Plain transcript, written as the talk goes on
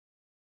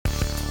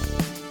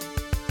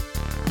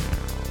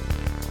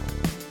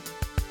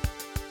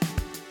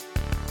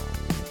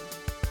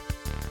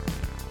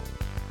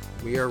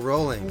We are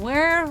rolling.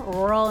 We're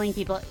rolling,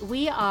 people.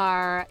 We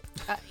are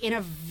in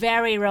a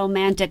very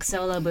romantic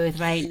solo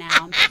booth right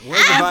now.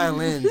 Where's the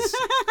violins?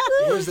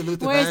 Where's the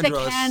Luther Where's the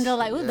Vandross?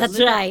 candlelight? Ooh, Yes. That's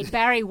right.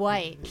 Barry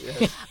White.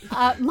 Yes.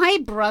 My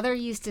brother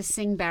used to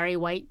sing Barry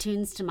White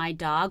tunes to my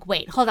dog.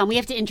 Wait, hold on. We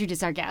have to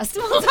introduce our guest.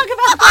 We'll talk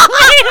about that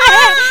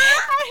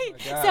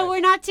later. God. So we're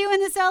not two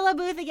in the solo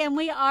booth again.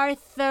 We are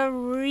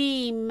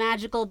three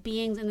magical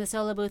beings in the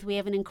solo booth. We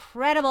have an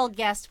incredible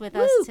guest with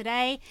us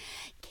today,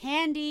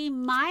 Candy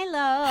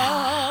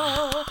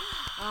Milo.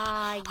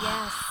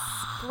 Yes.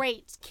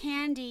 Great.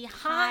 Candy,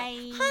 hi.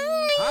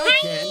 Hi,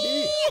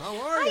 Candy.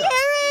 How are you?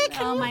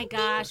 Oh my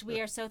gosh, we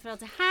are so thrilled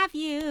to have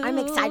you. I'm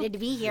excited to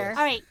be here.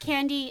 All right,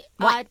 Candy,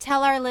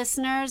 tell our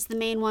listeners, the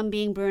main one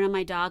being Bruno,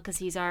 my dog, because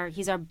he's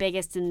our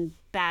biggest and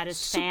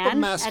baddest Super fan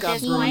mascot at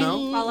this Bruno.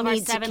 point. All of our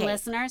Needs a 7 cake.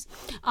 listeners.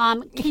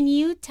 Can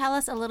you tell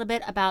us a little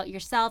bit about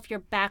yourself, your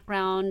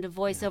background,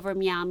 voiceover,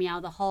 meow meow,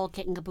 the whole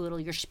kit and caboodle,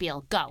 your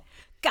spiel? Go.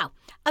 Go.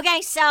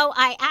 Okay, so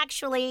I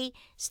actually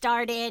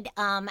started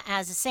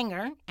as a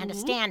singer and a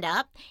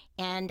stand-up,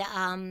 and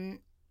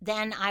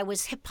then I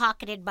was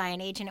hip-pocketed by an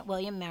agent at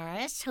William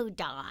Morris who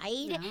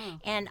died,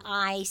 and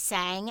I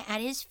sang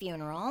at his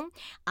funeral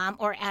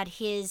or at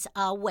his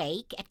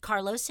wake at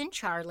Carlos and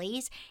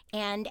Charlie's,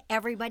 and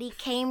everybody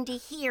came to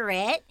hear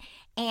it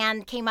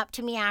and came up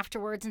to me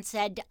afterwards and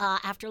said,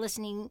 after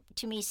listening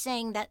to me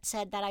sing, that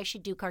I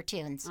should do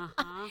cartoons.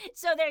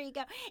 So there you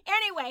go.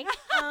 Anyway,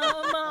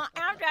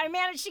 after I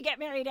managed to get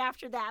married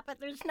after that, but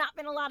there's not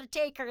been a lot of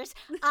takers.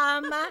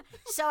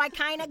 So I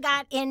kind of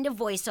got into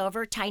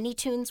voiceover. Tiny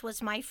Toons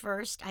was my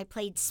first. I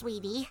played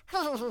Sweetie,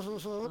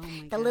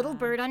 the little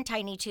bird on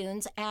Tiny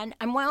Toons, and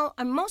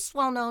I'm most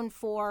well known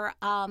for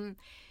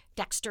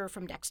Dexter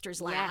from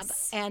Dexter's Lab.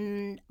 Yes.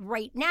 And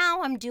right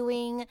now I'm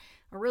doing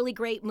a really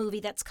great movie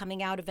that's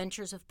coming out,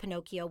 Adventures of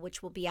Pinocchio,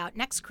 which will be out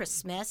next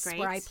Christmas, Great.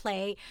 where I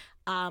play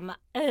a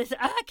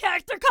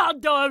character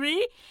called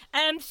Dory.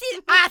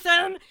 She's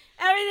awesome.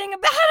 Everything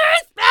about her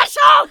is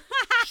special.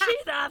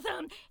 She's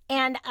awesome.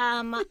 And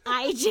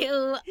I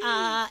do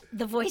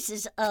the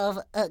voices of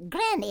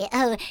Granny.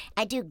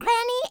 I do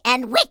Granny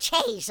and Witch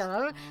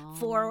Hazel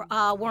for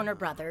Warner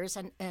Brothers,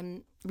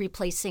 and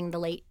replacing the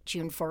late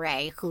June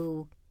Foray,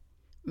 who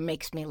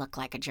makes me look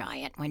like a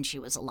giant when she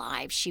was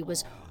alive. She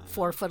was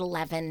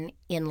 4'11"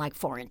 in like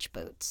 4-inch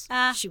boots.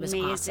 She was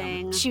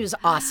Amazing. awesome. She was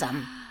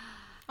awesome.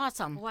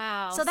 Awesome.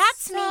 Wow. So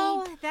that's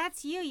me.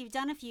 That's you. You've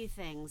done a few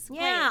things.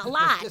 Yeah, Great. a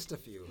lot. Just a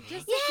few.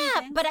 Just a few Yeah,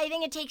 things. but I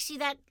think it takes you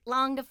that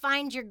long to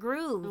find your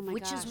groove, Oh my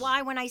which is gosh.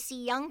 why when I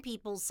see young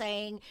people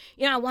saying,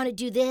 I want to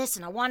do this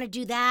and I want to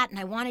do that and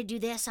I want to do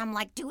this, I'm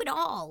like, do it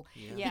all.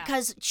 Yeah.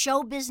 Because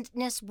show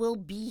business will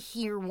be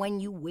here when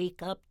you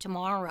wake up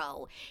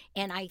tomorrow.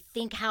 And I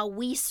think how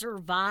we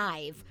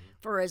survive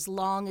for as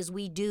long as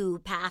we do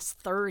past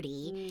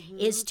 30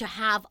 is to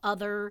have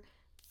other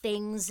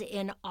things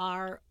in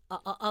our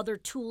other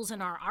tools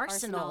in our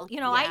arsenal.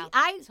 Yeah,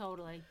 I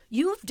totally.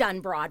 you've done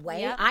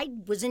Broadway. Yep. I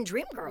was in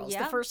Dreamgirls, the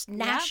Yep. first Yep.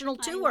 national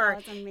I know, tour.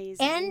 it's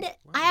amazing. And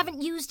I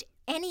haven't used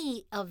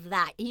any of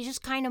that. You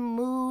just kind of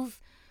move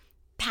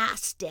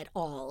past it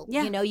all.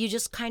 Yeah. You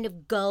just kind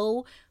of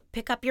go,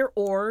 pick up your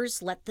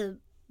oars, let the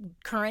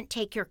current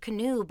take your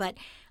canoe. But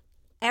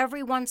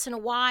every once in a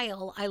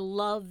while, I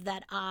love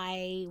that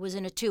I was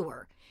in a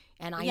tour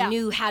and I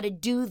knew how to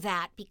do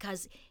that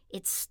because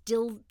it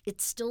still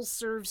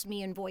serves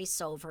me in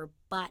voiceover.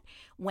 But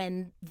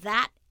when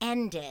that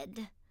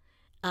ended,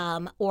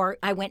 or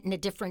I went in a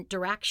different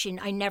direction,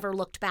 I never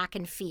looked back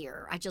in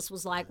fear. I just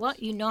was like, well,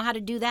 you know how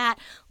to do that.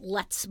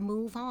 Let's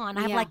move on.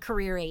 I have Yeah. like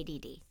career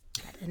ADD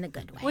in a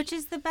good way. Which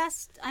is the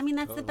best. I mean,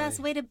 that's the best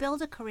way to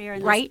build a career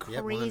in Right. this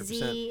Yep,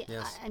 crazy. 100%,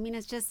 yes. I mean,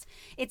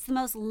 it's the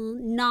most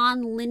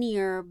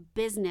non-linear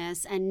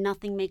business, and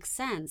nothing makes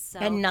sense. So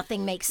And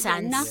nothing makes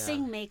sense.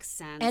 nothing makes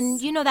sense. And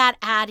that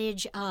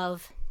adage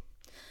of,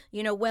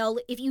 well,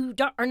 if you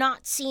are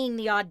not seeing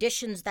the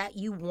auditions that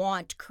you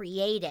want,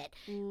 create it.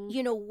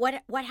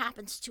 What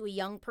happens to a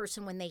young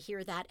person when they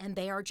hear that and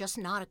they are just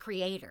not a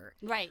creator?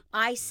 right.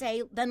 I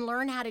say, then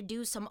learn how to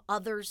do some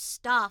other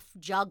stuff,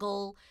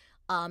 juggle,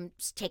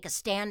 take a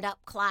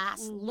stand-up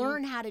class,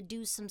 learn how to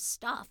do some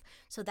stuff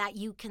so that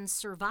you can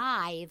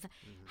survive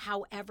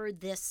however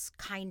this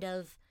kind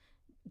of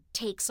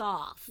takes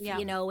off, Yeah.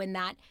 and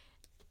that,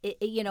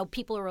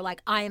 people are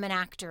like, I am an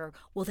actor.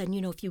 Well, then,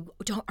 if you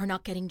are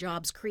not getting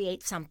jobs,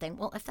 create something.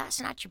 Well, if that's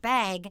not your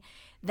bag,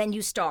 then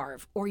you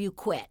starve or you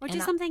quit. Which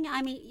And is something,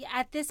 I mean,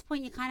 at this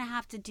point, you kind of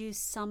have to do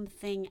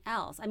something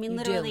else. I mean,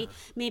 literally,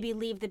 maybe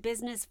leave the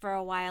business for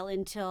a while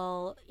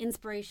until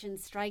inspiration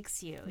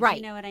strikes you. Right.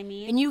 Do you know what I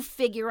mean? And you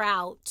figure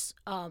out,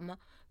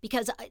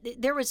 because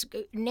there was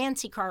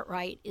Nancy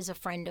Cartwright is a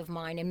friend of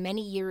mine, and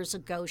many years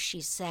ago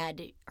she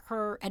said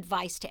her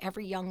advice to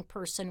every young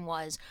person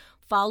was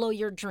follow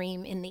your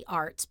dream in the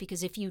arts,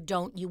 because if you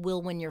don't, you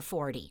will when you're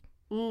 40.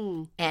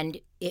 And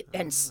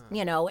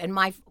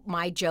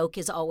my joke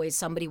is always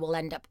somebody will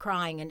end up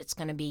crying and it's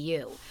going to be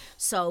you.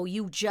 So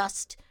you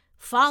just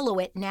follow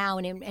it now.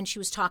 And she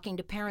was talking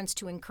to parents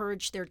to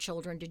encourage their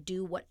children to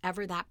do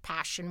whatever that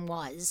passion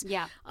was.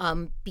 Yeah.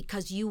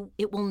 Because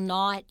it will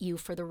gnaw at you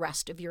for the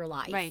rest of your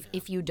life Right.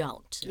 if you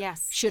don't.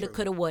 Yes. Shoulda,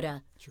 coulda,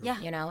 woulda. Yeah.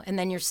 You know, and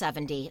then you're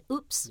 70.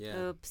 Oops. Yeah.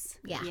 Oops.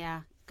 Yeah.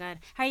 Yeah. Good.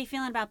 How are you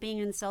feeling about being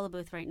in the solo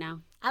booth right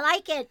now? I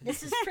like it.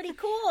 This is pretty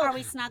cool. Are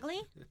we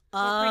snuggly? We're pretty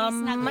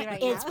snuggly right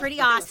It's now.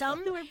 pretty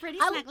awesome. We're pretty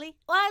I- snuggly.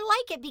 Well,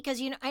 I like it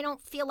because I don't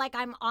feel like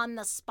I'm on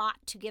the spot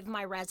to give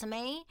my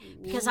resume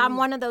because I'm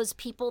one of those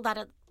people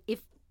that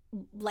if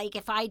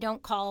I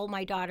don't call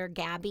my daughter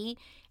Gabby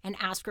and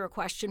ask her a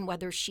question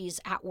whether she's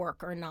at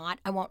work or not,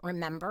 I won't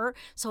remember.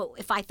 So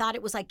if I thought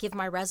it was like give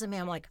my resume,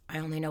 I'm like, I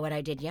only know what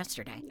I did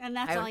yesterday. And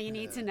that's all you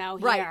need to know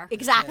here. Right,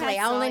 exactly. That's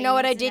I only all know you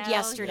what I need to did know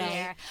yesterday.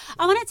 here.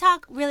 I want to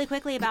talk really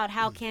quickly about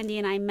how Candy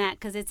and I met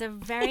because it's a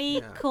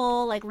very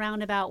cool, like,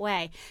 roundabout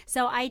way.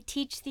 So I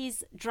teach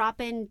these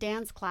drop-in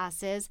dance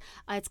classes.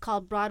 It's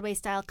called Broadway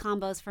Style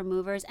Combos for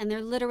Movers, and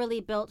they're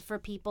literally built for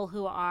people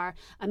who are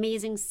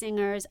amazing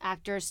singers,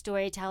 actors,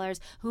 storytellers,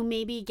 who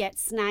maybe get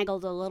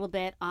snaggled a little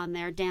bit on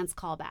their dance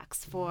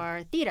callbacks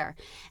for theater.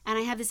 And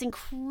I have this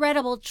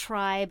incredible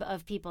tribe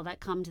of people that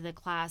come to the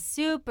class,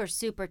 super,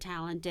 super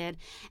talented,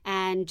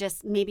 and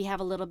just maybe have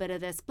a little bit of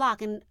this block.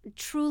 And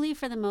truly,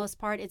 for the most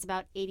part, it's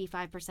about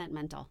 85%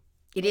 mental.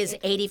 It is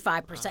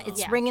 85%.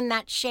 It's ringing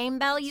that shame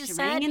bell you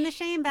said. Ringing the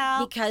shame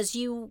bell. Because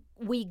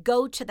we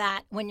go to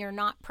that when you're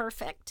not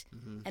perfect.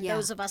 And Yeah.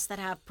 those of us that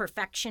have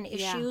perfection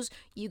issues,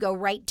 you go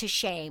right to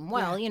shame.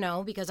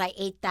 Well, because I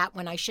ate that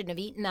when I shouldn't have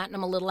eaten that and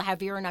I'm a little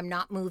heavier and I'm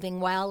not moving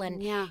well.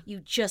 And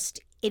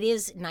it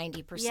is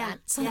 90%.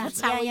 So that's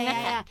how we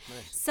met.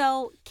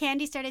 So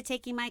Candy started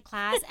taking my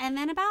class, and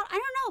then about, I don't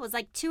know, it was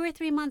like 2 or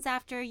 3 months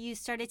after you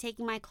started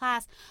taking my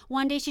class,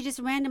 one day she just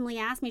randomly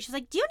asked me, she was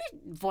like, do you do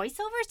any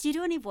voiceovers? Do you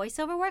do any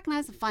voiceover work? And I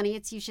was funny,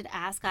 you should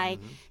ask. I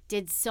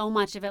did so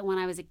much of it when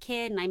I was a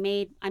kid, and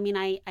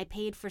I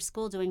paid for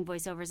school doing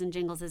voiceovers and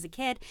jingles as a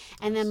kid,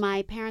 and then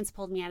my parents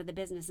pulled me out of the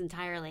business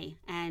entirely,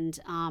 and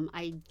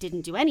I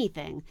didn't do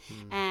anything.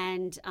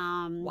 And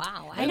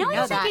Wow. I know, didn't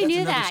know I think that. you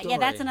knew That's another that. Yeah,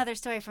 that's story. another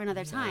story for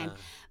another time.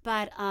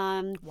 But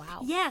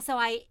Wow. yeah, so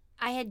I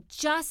had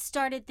just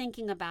started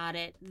thinking about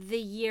it the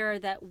year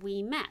that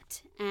we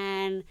met,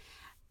 and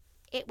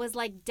it was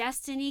like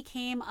destiny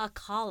came a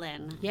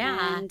calling.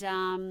 Yeah. And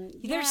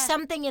There's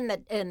something in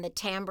the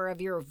timbre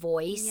of your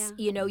voice.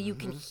 Yeah. You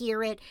can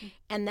hear it,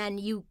 and then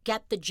you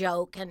get the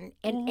joke. And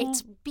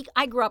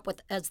I grew up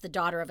as the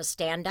daughter of a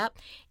stand-up,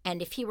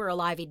 and if he were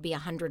alive, he'd be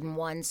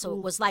 101. So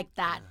it was like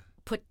that.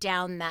 Put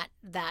down that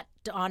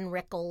Don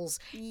Rickles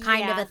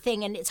kind of a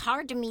thing, and it's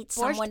hard to meet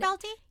someone. Borscht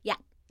Belty? Yeah,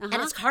 and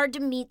it's hard to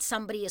meet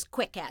somebody as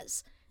quick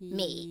as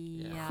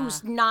me, Yeah.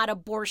 who's not a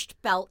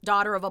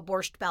daughter of a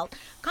Borscht Belt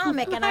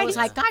comic. And I was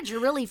like, God,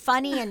 you're really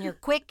funny and you're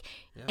quick,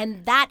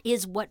 and that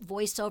is what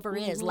voiceover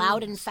is: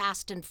 loud and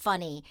fast and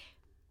funny,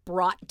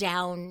 brought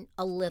down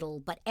a little.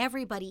 But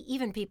everybody,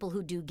 even people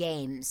who do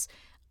games,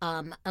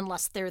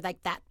 unless they're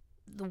like that,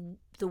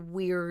 the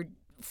weird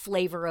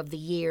flavor of the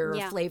year,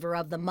 flavor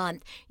of the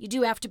month. You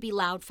do have to be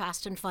loud,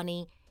 fast, and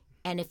funny,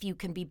 and if you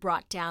can be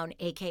brought down,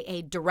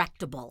 aka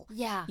directable,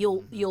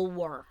 you'll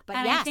work. But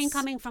And yes, I think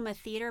coming from a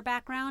theater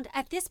background,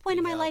 at this point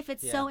in my life,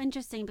 it's so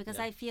interesting because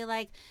I feel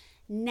like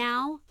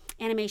now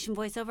animation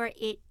voiceover,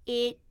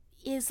 it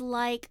is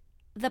like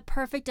the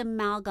perfect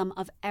amalgam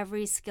of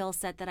every skill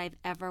set that I've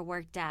ever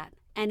worked at,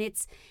 and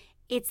it's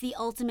the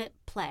ultimate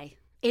play.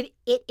 it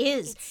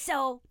is. It's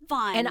so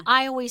fun. And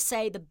I always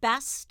say the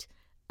best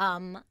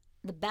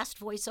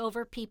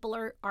voiceover people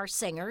are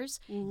singers,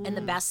 and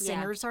the best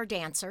singers are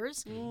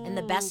dancers, and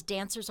the best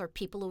dancers are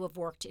people who have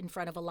worked in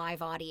front of a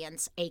live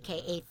audience,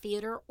 aka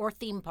theater or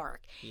theme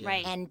park.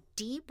 Right. And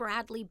D.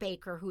 Bradley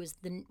Baker, who is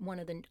one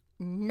of the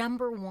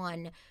number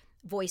one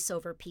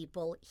voiceover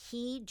people,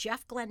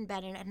 Jeff Glenn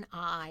Bennett, and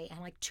I, and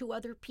like 2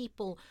 other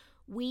people,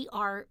 we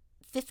are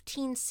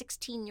 15,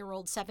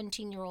 16-year-old,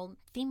 17-year-old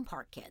theme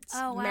park kids.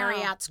 Oh, wow.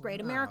 Marriott's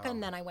Great America,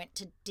 and then I went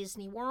to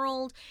Disney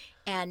World,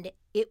 and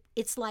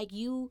it's like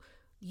you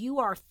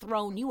are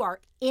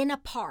in a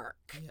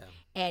park,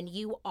 and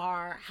you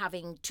are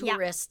having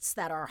tourists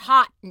that are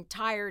hot and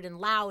tired and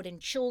loud, and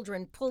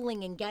children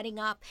pulling and getting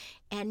up,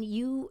 and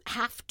you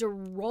have to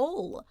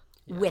roll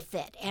with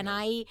it. And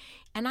I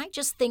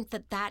just think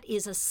that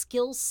is a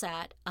skill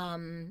set.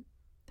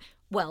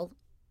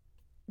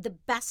 The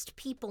best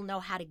people know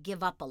how to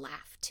give up a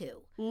laugh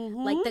too.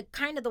 Like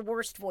the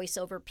worst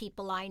voiceover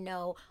people I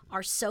know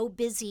are so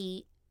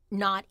busy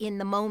not in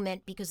the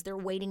moment because they're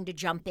waiting to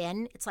jump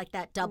in. It's like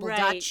that double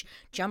Dutch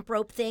jump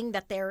rope thing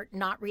that they're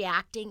not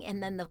reacting.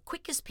 And then the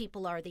quickest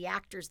people are the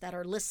actors that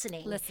are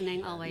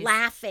listening always.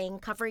 laughing,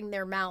 covering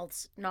their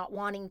mouths, not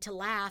wanting to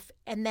laugh.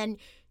 And then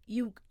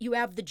you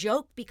have the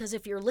joke because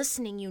if you're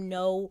listening, you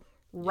know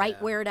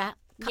where to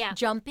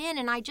jump in.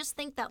 And I just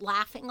think that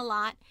laughing a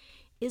lot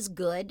is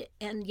good.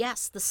 And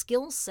yes, the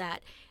skill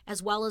set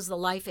as well as the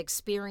life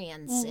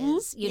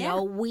experiences. You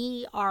know,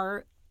 we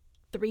are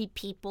 3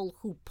 people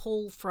who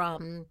pull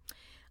from,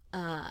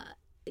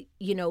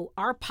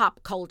 our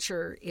pop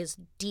culture is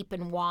deep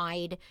and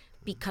wide,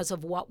 because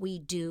of what we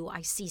do.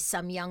 I see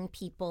some young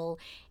people,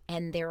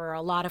 and there are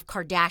a lot of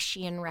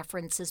Kardashian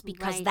references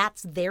because Right.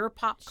 that's their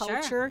pop Sure.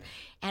 culture.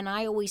 And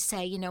I always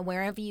say,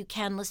 wherever you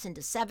can, listen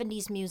to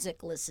 70s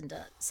music, listen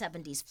to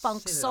 70s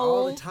funk, Say that soul.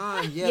 all the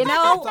time. Yeah, You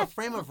know? it's a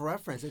frame of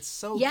reference. It's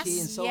so Yes. key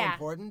and so Yeah.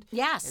 important.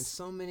 Yes. And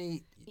so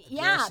many,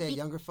 Yeah, say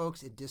younger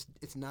folks,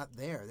 it's not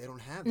there. They don't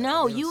have that.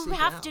 No, They don't you seek it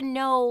have out. to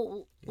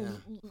know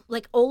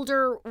like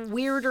older,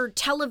 weirder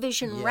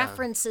television Yeah.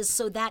 references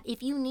so that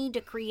if you need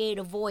to create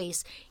a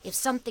voice, if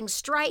something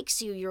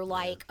strikes you, you're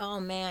like, oh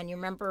man, you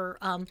remember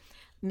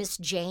Miss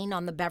Jane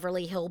on the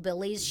Beverly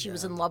Hillbillies? She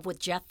was in love with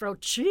Jethro.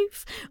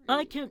 Chief,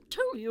 I can't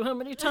tell you how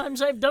many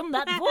times I've done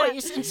that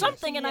voice in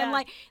something. And I'm Yeah.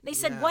 like, they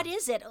said, Yeah. what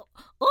is it?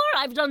 Or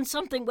I've done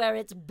something where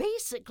it's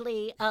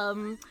basically,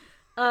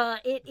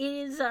 it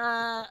is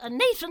a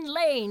Nathan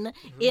Lane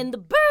in the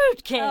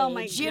Birdcage, Oh,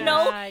 my you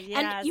know? God,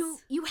 yes. And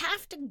you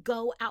have to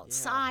go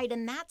outside,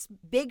 and that's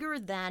bigger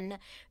than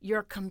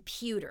your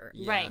computer.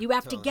 Right. You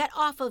have totally. to get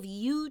off of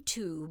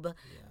YouTube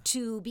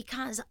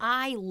because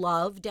I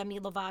love Demi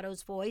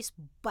Lovato's voice,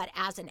 but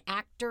as an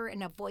actor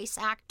and a voice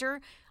actor,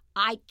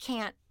 I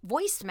can't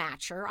voice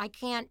match her. I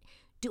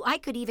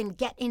could even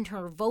get in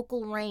her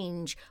vocal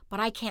range, but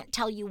I can't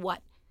tell you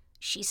what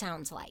she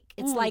sounds like.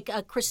 It's like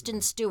a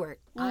Kristen Stewart.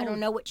 I don't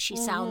know what she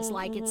sounds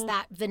like. It's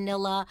that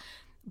vanilla.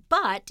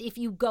 But if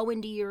you go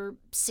into your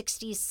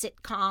 60s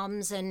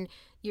sitcoms and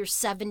your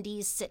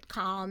 70s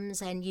sitcoms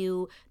and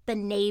The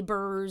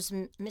Neighbors,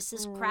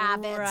 Mrs.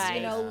 Kravitz,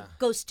 Right.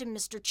 Ghost and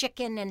Mr.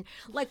 Chicken, and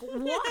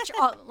watch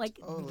all,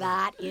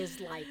 that is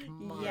like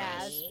my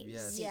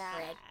Yes.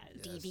 secret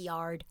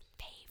DVR'd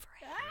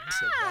favorite.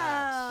 Said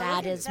that. That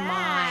Look at is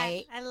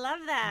my- I love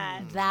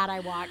that. That I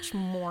watch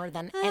more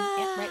than,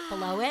 and right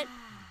below it,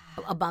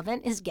 above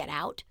it is Get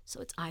Out.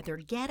 So it's either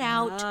Get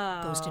Out,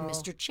 Ghost and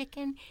Mr.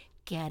 Chicken,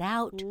 Get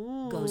Out,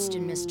 Ghost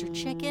and Mr.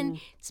 Chicken.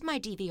 It's my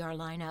DVR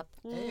lineup.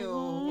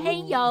 Hey-o. Hey,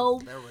 yo.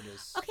 There it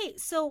is. Okay,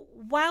 so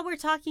while we're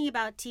talking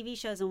about TV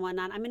shows and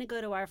whatnot, I'm going to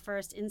go to our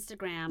first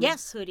Instagram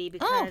Yes. Hootie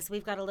because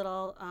we've got a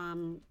little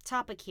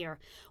topic here.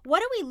 What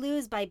do we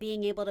lose by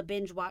being able to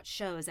binge watch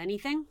shows?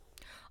 Anything?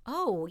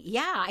 Oh,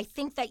 yeah. I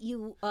think that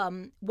you,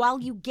 while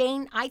you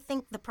gain, I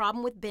think the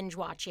problem with binge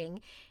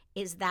watching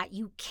is that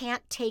you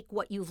can't take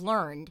what you've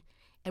learned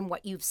and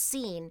what you've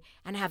seen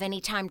and have any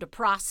time to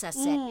process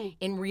it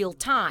in real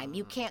time.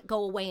 You can't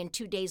go away and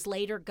 2 days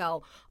later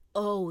go,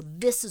 oh,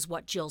 this is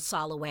what Jill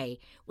Soloway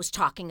was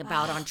talking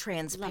about on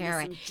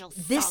Transparent. Jill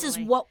This is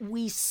Soloway. what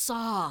we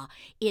saw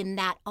in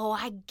that. Oh,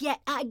 I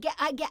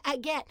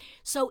get.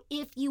 So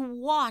if you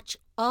watch,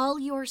 all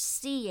you're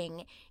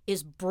seeing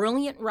is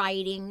brilliant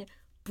writing,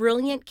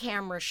 brilliant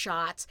camera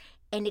shots,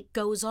 and it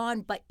goes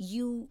on, but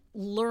you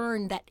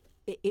learn that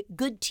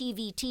good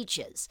TV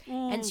teaches.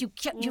 And so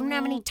you don't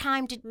have any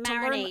time to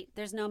Marinate.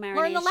 There's no marination.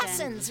 learn the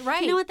lessons,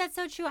 right? You know what? That's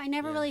so true. I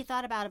never really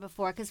thought about it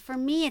before because for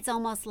me, it's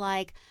almost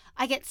like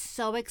I get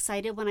so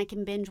excited when I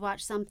can binge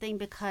watch something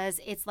because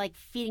it's like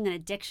feeding an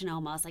addiction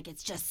almost. Like it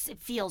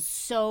feels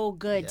so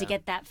good to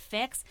get that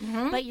fix.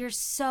 But you're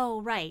so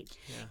right.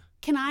 Yeah.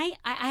 Can I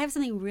have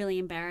something really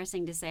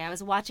embarrassing to say. I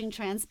was watching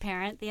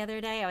Transparent the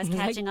other day. I was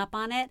catching up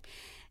on it.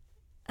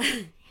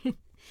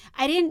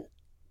 I didn't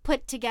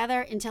put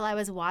together until I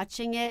was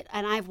watching it,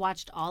 and I've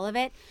watched all of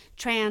it.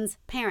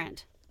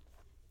 Transparent.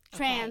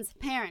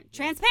 Transparent.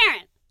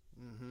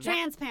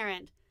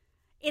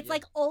 It's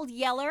like Old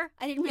Yeller.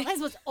 I didn't realize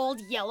it was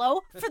Old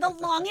Yellow for the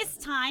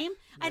longest time.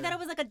 I thought it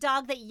was like a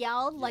dog that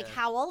yelled, like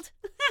howled.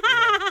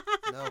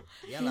 No.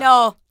 Yellow.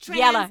 No,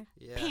 yella.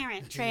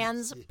 Transparent.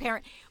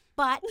 Transparent.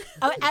 But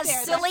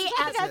as silly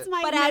as that's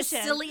my but as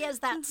mission. silly as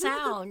that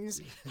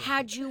sounds,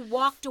 had you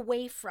walked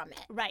away from it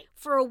Right.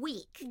 for a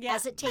week, Yeah.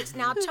 as it takes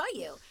now, I'll tell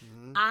you,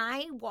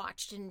 I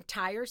watched an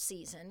entire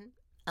season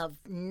of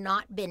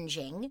not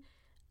binging,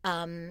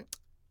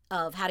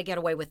 of How to Get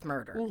Away with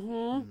Murder,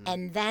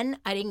 and then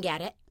I didn't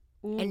get it,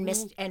 and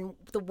missed. And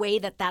the way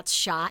that that's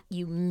shot,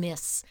 you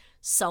miss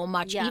so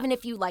much. Yeah. Even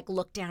if you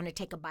look down to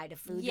take a bite of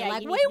food, Yeah, you're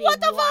like, you need wait, to be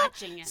what the fuck?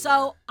 watching it.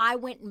 So I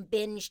went and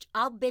binged.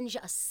 I'll binge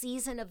a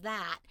season of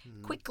that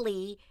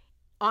quickly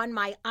on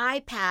my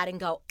iPad and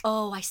go,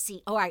 oh, I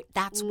see. All right,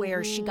 that's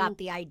where she got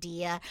the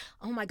idea.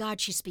 Oh my God,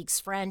 she speaks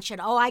French.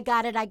 And oh, I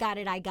got it.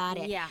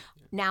 Yeah.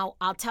 Now,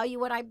 I'll tell you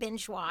what I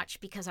binge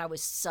watched because I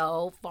was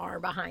so far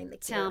behind the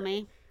curve. Tell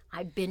me.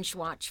 I binge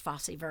watched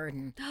Fosse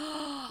Verdon,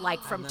 like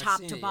from not top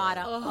seen to it yet.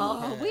 bottom.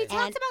 Oh, we talked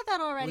And about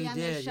that already We on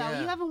this did, show. yeah.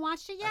 You haven't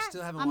watched it yet?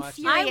 still haven't I'm watched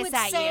it. furious I would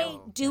at say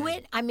you. do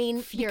it. I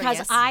mean, Furious.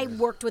 because I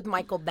worked with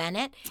Michael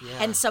Bennett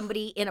Yeah. and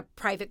somebody in a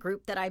private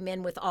group that I'm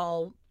in with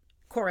all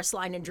Chorus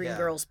Line and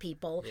Dreamgirls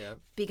people, Yeah.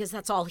 because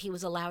that's all he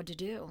was allowed to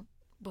do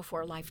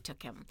before life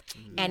took him.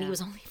 And he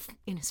was only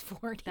in his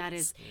 40s. That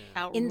is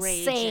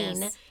outrageous.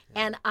 insane.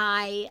 And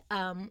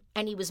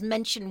and he was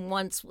mentioned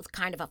once with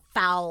kind of a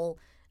foul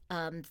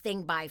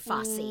thing by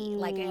Fosse,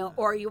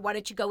 or why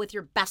don't you go with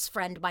your best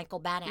friend Michael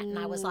Bennett? And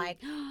I was like,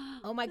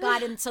 oh my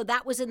God! And so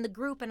that was in the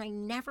group, and I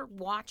never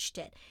watched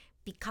it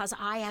because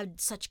I had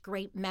such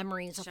great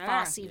memories of Sure.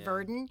 Fosse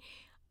Verdon.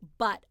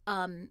 But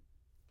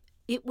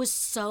it was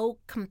so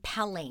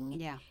compelling.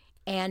 Yeah.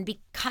 And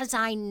because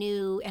I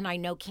knew, and I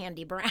know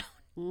Candy Brown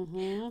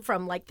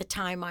from like the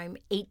time I'm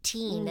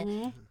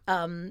 18,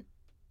 and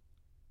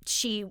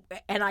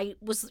I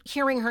was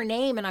hearing her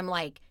name, and I'm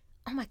like,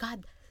 oh my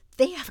God,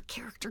 they have a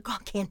character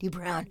called Candy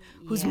Brown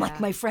who's like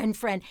my friend.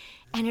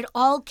 And it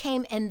all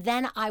came, and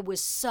then I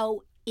was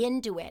so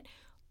into it.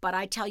 But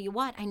I tell you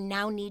what, I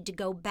now need to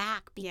go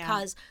back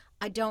because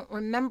I don't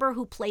remember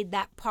who played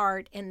that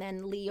part, and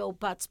then Leo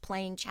Butz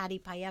playing Chatty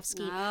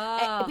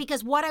Payefsky.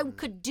 Because what I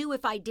could do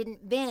if I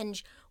didn't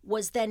binge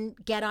was then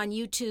get on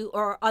YouTube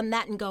or on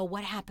that and go,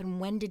 what happened?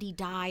 When did he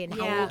die? And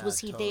how old was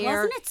he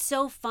there? Wasn't it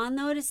so fun,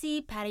 though, to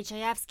see Patty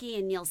Chayefsky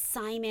and Neil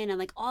Simon and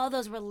like all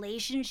those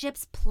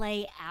relationships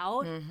play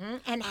out?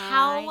 And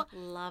how I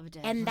loved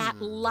it. and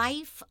that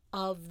life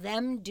of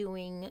them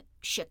doing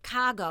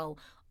Chicago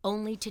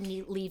only to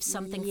leave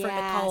something for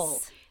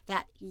Nicole.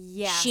 That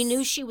she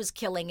knew she was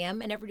killing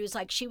him, and everybody was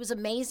like, she was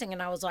amazing.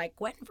 And I was like,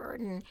 Gwen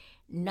Verdon,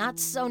 not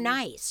so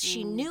nice.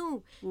 She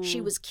knew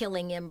she was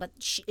killing him, but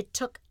it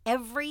took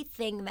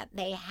everything that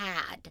they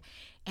had.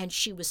 And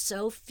she was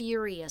so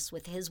furious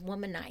with his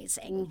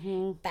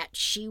womanizing that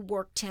she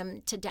worked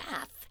him to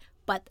death.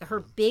 But her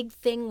big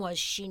thing was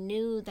she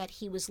knew that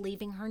he was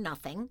leaving her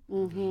nothing.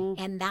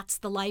 And that's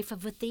the life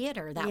of a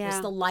theater. That was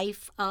the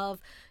life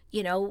of,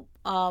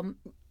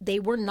 they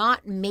were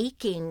not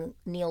making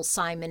Neil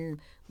Simon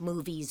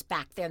movies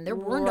back then. There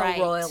were no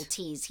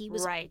royalties. He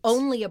was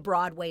only a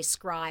Broadway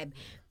scribe.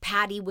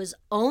 Patty was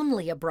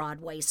only a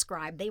Broadway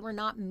scribe. They were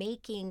not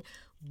making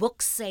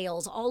book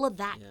sales. All of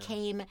that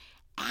came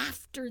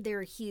after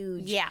their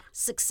huge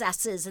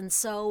successes. And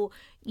so,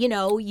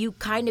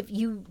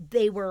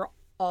 they were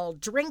all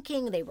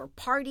drinking, they were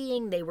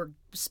partying, they were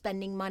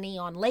spending money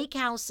on lake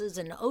houses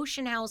and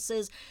ocean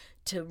houses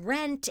to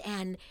rent,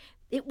 and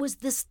it was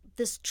this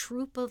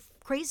troupe of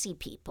crazy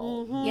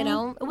people.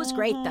 It was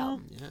great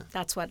though.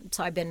 That's what.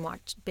 So I binge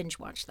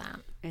watched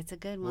that. It's a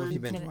good one. What have you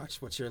binge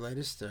watched? What's your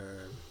latest?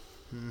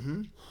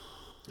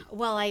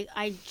 Well,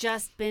 I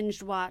just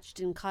binged watched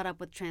and caught up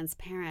with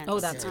Transparent. Oh,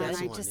 that's good.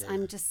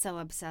 I'm just so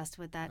obsessed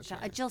with that show.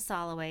 Jill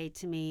Soloway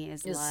to me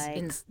is like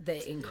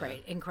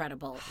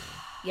incredible.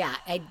 Yeah,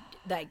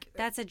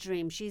 that's a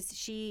dream. She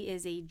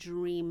is a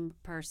dream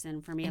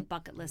person for me, a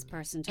bucket list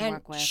person to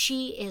work with.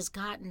 She is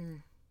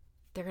gotten.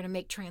 They're going to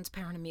make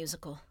Transparent a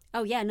musical.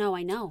 Oh yeah, no,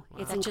 I know. Wow.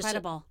 It's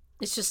incredible.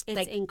 It's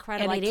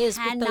incredible. And it is.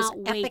 I cannot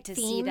with those wait epic to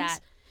themes. see that.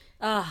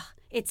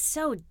 It's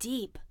so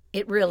deep.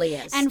 It really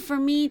is. And for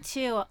me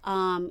too,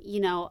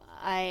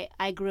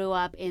 I grew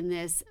up in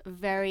this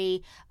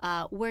very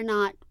we're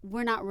not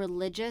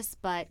religious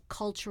but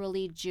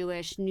culturally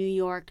Jewish New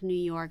York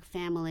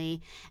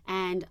family,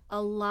 and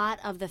a lot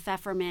of the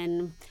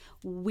Pfefferman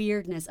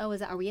weirdness. Oh,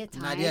 are we at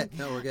time? Not yet.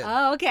 No, we're good.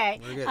 Oh, okay.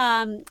 We're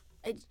good.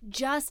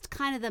 Just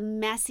kind of the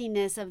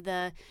messiness of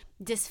the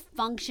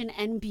dysfunction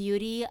and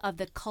beauty of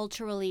the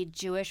culturally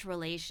Jewish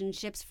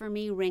relationships for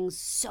me rings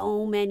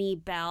so many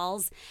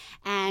bells.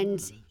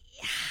 And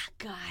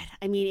God,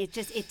 I mean,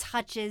 it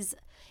touches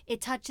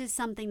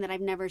something that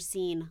I've never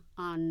seen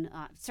on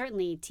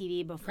certainly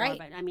TV before,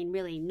 but I mean,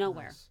 really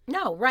nowhere.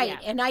 No, right. Yeah.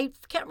 And I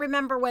can't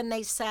remember when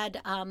they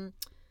said,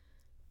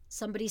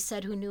 somebody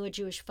said who knew a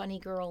Jewish funny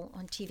girl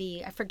on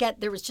TV. I forget.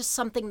 There was just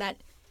something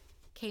that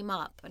came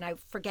up, and I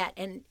forget.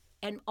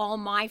 And all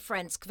my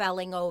friends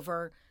kvelling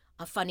over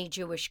a funny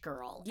Jewish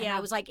girl. Yeah. And I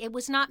was like, it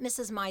was not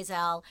Mrs.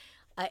 Maisel.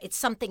 It's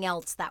something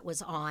else that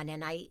was on,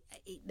 and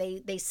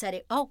they said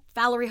it. Oh,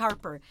 Valerie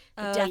Harper,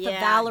 the death of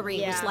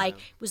Valerie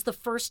was the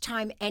first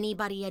time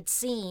anybody had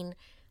seen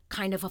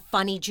kind of a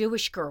funny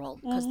Jewish girl,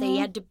 because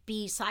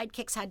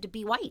sidekicks had to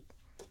be white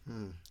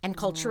and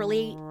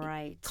culturally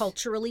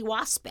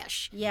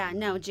waspish. Yeah,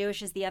 no,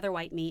 Jewish is the other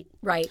white meat.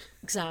 Right,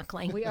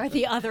 exactly. We are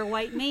the other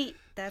white meat.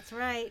 That's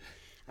right.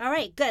 All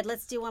right, good.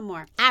 Let's do one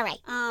more. All right.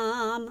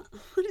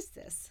 What is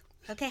this?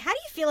 Okay, how do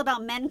you feel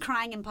about men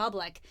crying in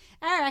public,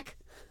 Eric?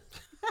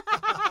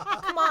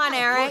 Come on,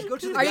 Eric. Go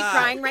to the Are you guy.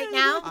 crying right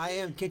now? I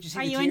am. Can't you see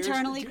Are the you tears?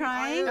 internally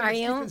crying? Are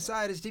you? Deep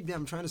inside, it's deep down.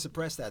 I'm trying to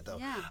suppress that, though.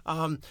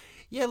 Yeah.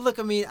 Yeah, look,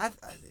 I mean,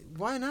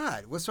 why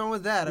not? What's wrong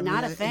with that?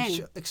 Not a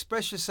thing.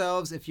 Express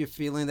yourselves if you're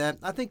feeling that.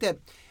 I think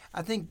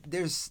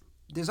there's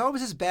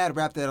always this bad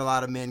rap that a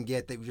lot of men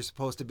get, that you're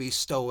supposed to be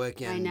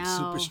stoic and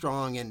super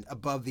strong and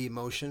above the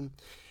emotion.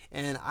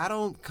 And I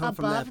don't come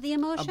from that. Above the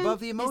emotion? Above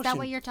the emotion. Is that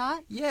what you're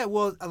taught? Yeah,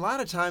 well, a lot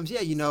of times,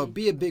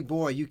 be a big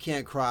boy. You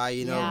can't cry,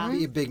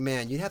 be a big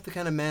man. You have to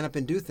kind of man up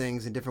and do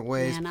things in different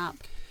ways. Man up.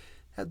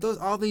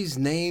 All these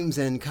names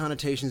and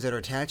connotations that are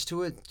attached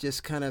to it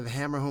just kind of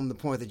hammer home the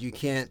point that you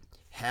can't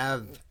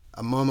have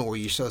a moment where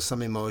you show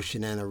some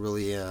emotion and are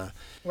really,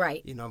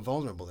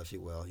 vulnerable, if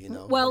you will.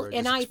 Well,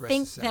 and I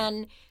think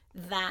then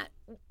that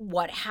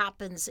what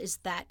happens is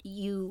that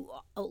you,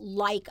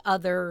 like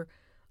other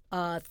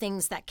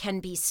things that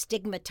can be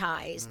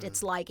stigmatized.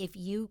 It's like if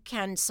you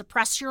can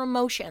suppress your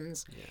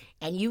emotions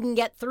and you can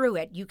get through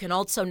it, you can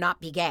also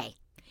not be gay.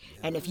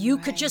 And if you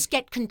could just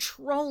get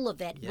control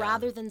of it,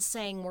 rather than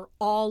saying we're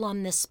all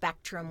on this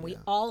spectrum, we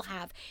all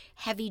have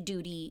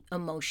heavy-duty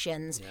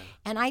emotions.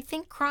 And I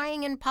think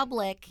crying in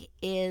public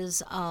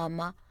is,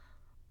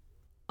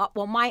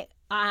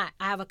 I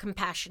have a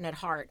compassionate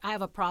heart. I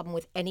have a problem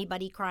with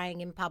anybody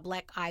crying in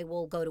public. I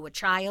will go to a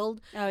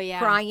child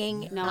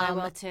crying. No, I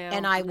will too.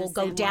 And I will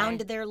go down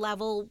to their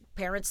level,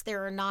 parents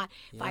there or not.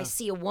 If I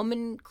see a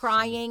woman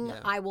crying,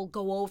 I will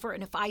go over.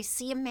 And if I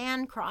see a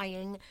man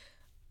crying,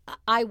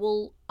 I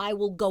will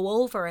go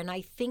over. And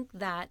I think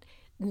that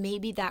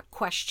maybe that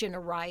question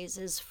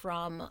arises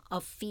from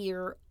a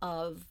fear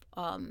of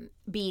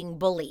being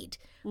bullied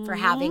for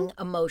having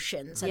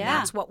emotions. And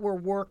that's what we're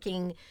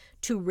working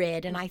to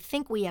rid. And I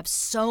think we have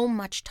so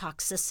much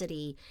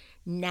toxicity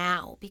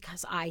now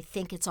because I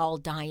think it's all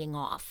dying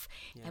off.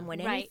 And when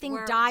anything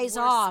dies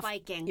off,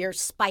 you're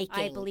spiking.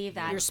 I believe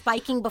that. You're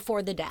spiking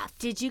before the death.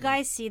 Did you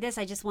guys see this?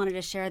 I just wanted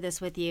to share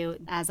this with you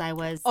as I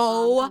was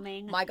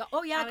coming. My God.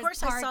 Oh, yeah, of course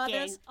parking. I saw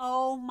this.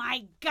 Oh,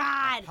 my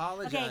God.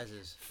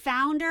 Apologizes. Okay.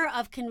 Founder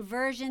of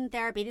Conversion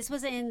Therapy. This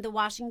was in the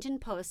Washington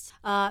Post.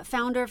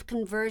 Founder of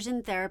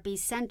Conversion Therapy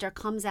Center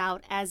comes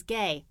out as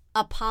gay.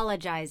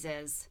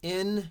 Apologizes.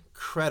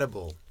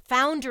 Incredible.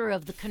 Founder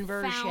of the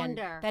conversion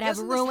that have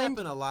Doesn't ruined.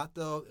 This happen a lot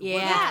though.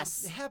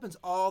 Yes, it happens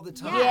all the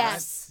time.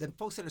 Yes, right? The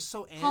folks that are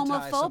so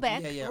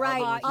homophobic.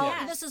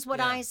 Right. This is what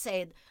I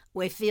say.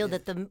 We feel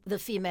that the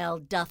female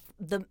doth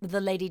the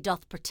lady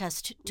doth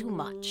protest too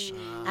much,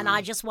 and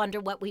I just wonder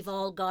what we've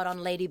all got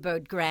on Lady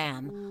Bird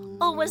Graham.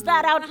 Oh, was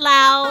that out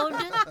loud?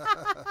 Was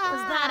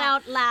that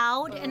out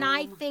loud? And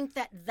I think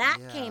that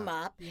came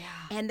up,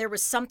 and there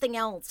was something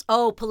else.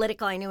 Oh,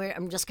 political. I knew.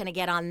 I'm just going to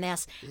get on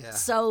this. Yeah.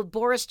 So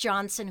Boris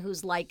Johnson,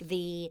 who's like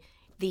the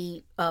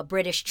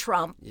British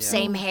Trump,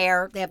 same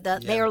hair. They have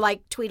they are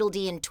like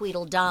Tweedledee and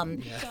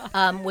Tweedledum.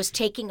 Was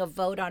taking a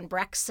vote on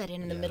Brexit,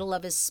 and in the middle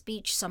of his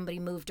speech, somebody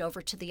moved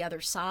over to the other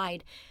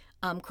side,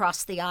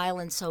 crossed the aisle,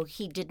 and so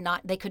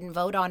they couldn't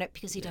vote on it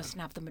because he doesn't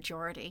have the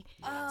majority.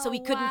 So he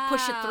couldn't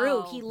push it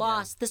through. He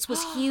lost. This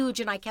was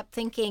huge, and I kept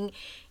thinking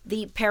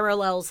the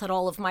parallels that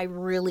all of my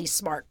really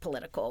smart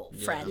political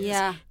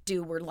friends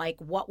do were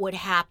like, what would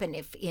happen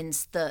if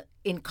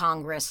in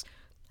Congress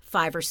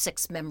 5 or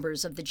 6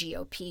 members of the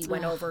GOP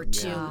went over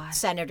to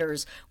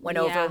senators, went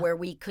over where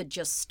we could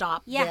just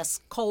stop this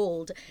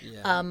cold.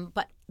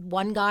 But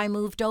one guy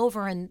moved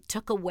over and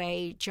took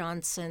away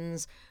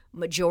Johnson's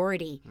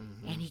majority,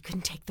 and he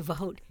couldn't take the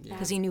vote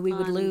because he knew he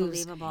would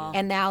lose.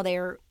 And now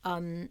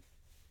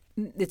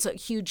it's a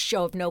huge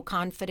show of no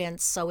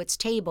confidence, so it's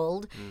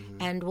tabled,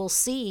 and we'll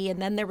see.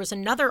 And then there was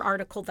another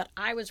article that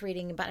I was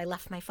reading, but I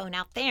left my phone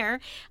out there,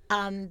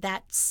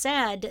 that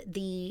said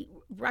the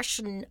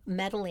Russian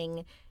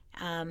meddling,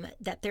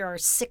 that there are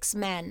 6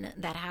 men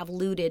that have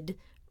looted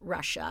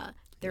Russia.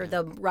 They're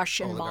the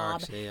Russian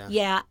mob.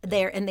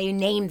 And they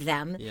named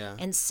them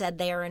and said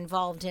they are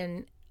involved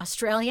in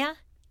Australia,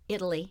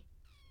 Italy,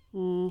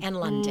 and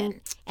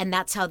London. And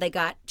that's how they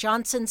got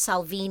Johnson,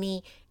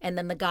 Salvini, and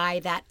then the guy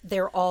that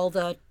they're all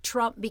the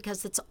Trump,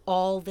 because it's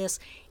all this.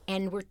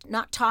 And we're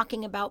not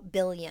talking about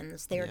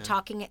billions. They're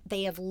talking,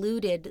 they have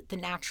looted the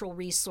natural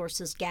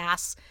resources,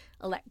 gas,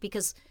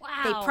 because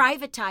they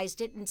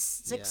privatized it, and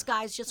 6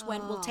 guys just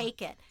went, we'll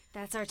take it.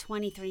 That's our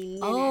 23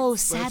 minutes. Oh,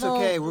 settle. It's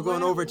okay. We're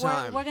going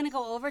overtime. We're going to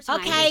go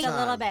overtime just a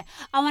little bit.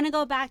 I want to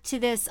go back to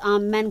this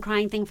men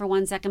crying thing for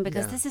 1 second,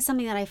 because this is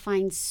something that I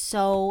find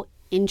so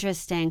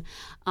interesting.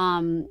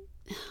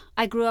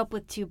 I grew up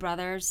with 2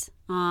 brothers,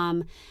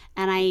 and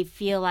I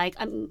feel like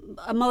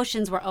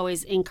emotions were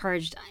always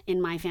encouraged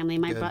in my family.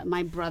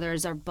 My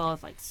brothers are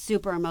both like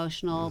super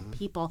emotional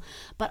people,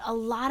 but a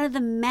lot of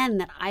the men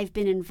that I've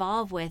been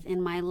involved with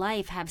in my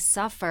life have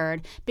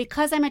suffered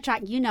because I'm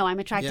attracted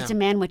to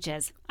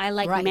man-witches. I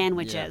like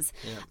man-witches.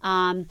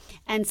 And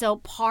so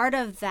part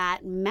of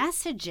that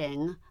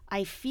messaging,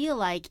 I feel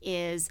like,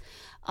 is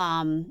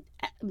not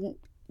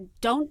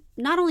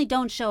only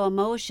don't show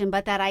emotion,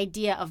 but that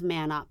idea of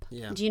man up.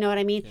 Do you know what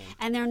I mean?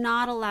 And they're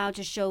not allowed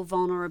to show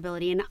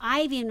vulnerability. And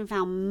I've even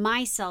found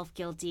myself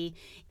guilty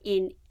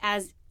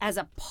as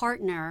a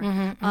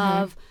partner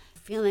of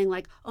feeling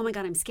like, oh my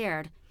God, I'm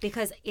scared,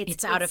 because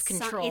it's out of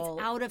control.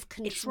 It's out of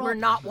control. We're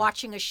not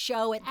watching a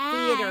show at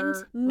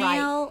theater.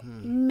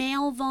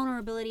 Male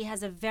vulnerability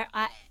has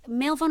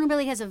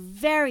a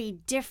very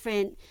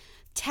different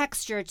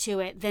texture to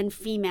it than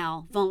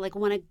female. Like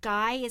when a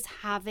guy is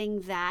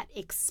having that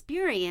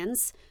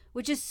experience,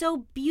 which is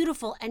so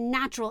beautiful and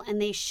natural,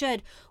 and they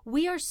should,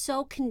 we are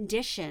so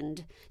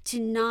conditioned to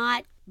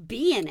not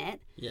be in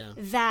it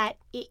that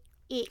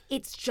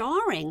it's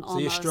jarring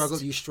almost.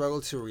 So you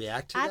struggle to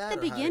react to that? At the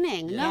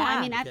beginning. No,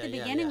 I mean, at the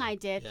beginning I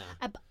did.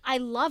 I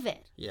love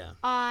it.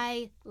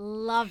 I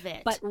love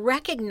it. But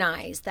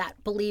recognize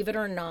that, believe it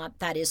or not,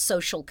 that is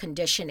social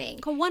conditioning.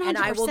 100%. And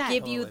I will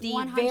give you the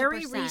 100%.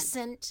 Very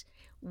recent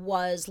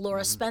was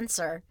Laura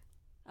Spencer.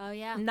 Oh,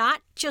 yeah.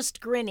 Not just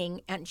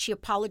grinning, and she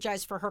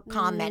apologized for her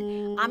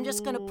comment. I'm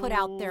just going to put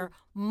out there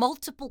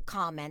multiple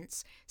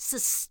comments,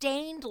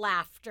 sustained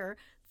laughter,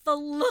 the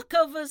look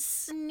of a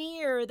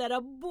sneer that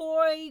a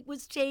boy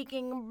was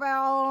taking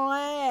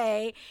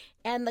ballet,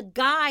 and the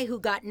guy who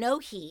got no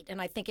heat,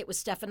 and I think it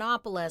was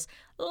Stephanopoulos,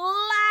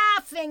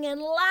 laughing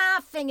and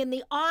laughing, and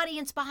the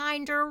audience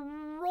behind her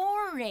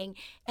roaring.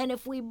 And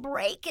if we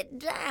break it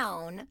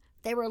down,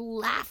 they were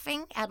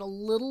laughing at a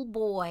little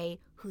boy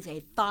who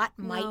they thought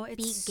might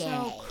be gay.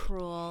 So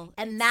cruel.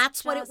 And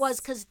that's what it was,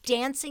 because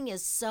dancing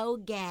is so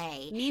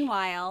gay.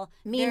 Meanwhile,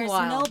 there's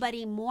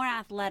nobody more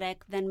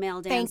athletic than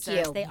male dancers.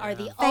 Thank you. They are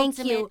the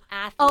ultimate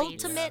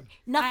athletes. Ultimate,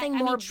 nothing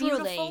more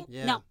truly.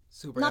 Yeah. No.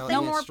 Super Nothing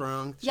elegant, more-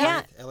 strong,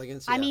 Yeah. strength,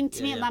 elegance. I mean, yeah,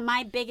 to me, yeah.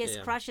 my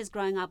biggest crushes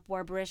growing up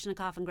were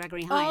Baryshnikov and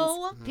Gregory Hines.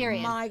 Oh,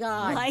 period. my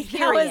God. Like, that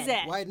Period. was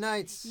it. White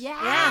Knights.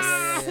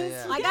 Yes.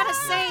 Yeah. I gotta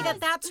say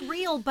that's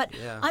real, but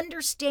Yeah.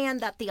 understand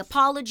that the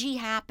apology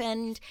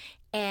happened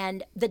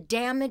and the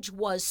damage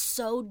was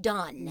so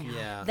done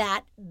Yeah.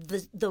 that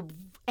the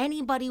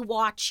anybody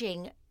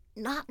watching,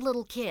 not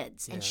little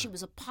kids, and she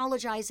was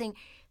apologizing.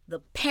 The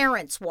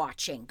parents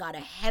watching got a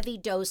heavy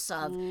dose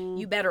of,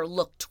 you better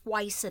look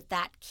twice at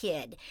that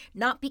kid.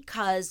 Not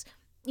because,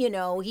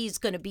 he's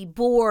going to be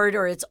bored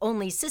or it's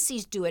only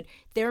sissies do it.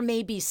 There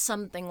may be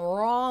something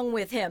wrong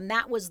with him.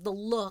 That was the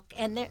look.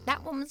 And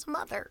that woman's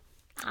mother.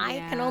 I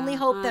can only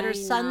hope that her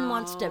son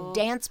wants to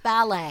dance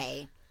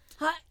ballet.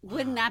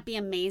 Wouldn't that be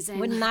amazing?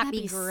 Wouldn't that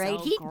That'd be great?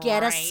 so He'd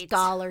get a great.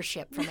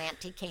 scholarship from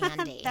Auntie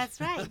Candy. That's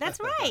right. That's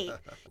right.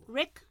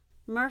 Rick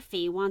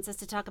Murphy wants us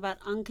to talk about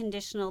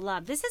unconditional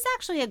love. This is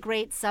actually a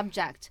great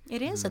subject.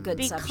 It is a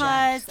good subject.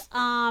 Because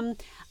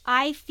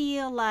I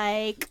feel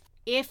like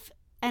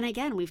and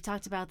again, we've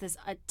talked about this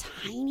a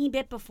tiny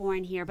bit before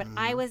in here, but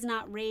I was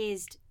not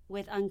raised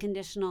with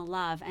unconditional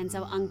love, and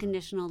so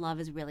unconditional love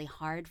is really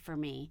hard for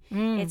me.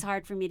 It's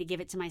hard for me to give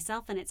it to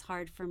myself, and it's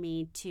hard for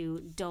me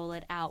to dole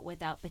it out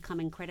without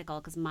becoming critical,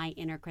 because my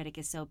inner critic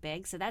is so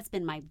big. So that's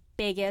been my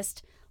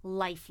biggest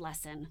life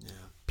lesson,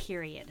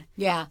 period.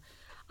 Yeah.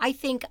 I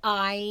think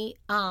I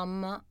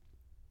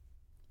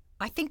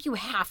think you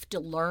have to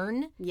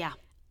learn. Yeah.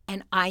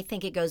 And I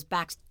think it goes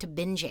back to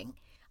binging.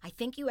 I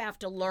think you have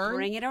to learn,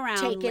 Bring it around,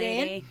 take lady.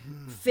 it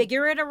in,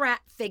 figure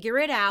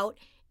it out,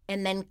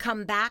 and then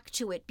come back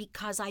to it,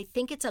 because I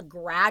think it's a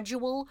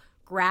gradual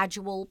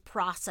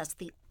process.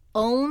 The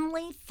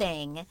only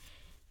thing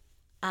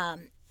that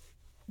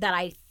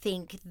I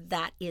think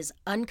that is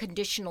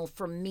unconditional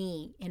for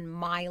me in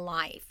my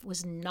life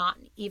was not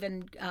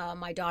even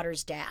my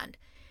daughter's dad,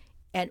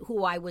 and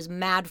who I was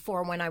mad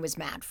for when I was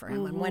mad for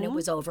him. And when it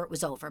was over, it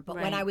was over. But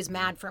when I was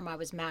mad for him, I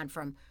was mad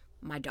for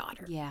my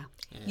daughter. Yeah.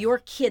 Your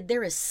kid,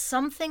 there is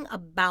something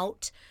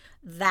about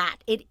that.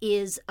 It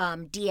is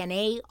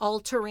DNA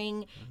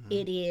altering.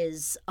 It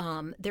is,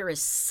 there is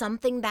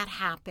something that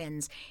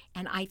happens.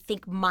 And I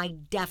think my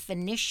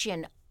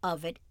definition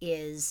of it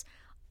is,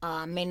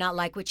 may not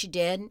like what you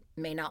did,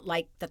 may not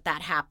like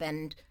that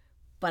happened,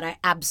 but I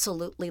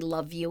absolutely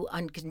love you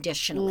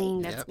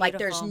unconditionally. That's like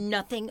beautiful. there's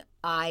nothing,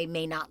 I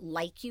may not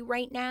like you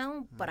right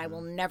now, but I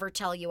will never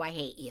tell you I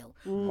hate you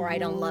or I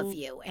don't love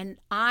you. And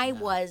I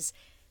was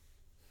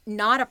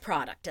not a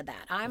product of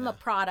that. I'm a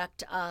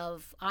product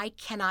of, I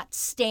cannot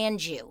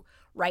stand you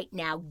right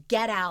now.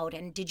 Get out.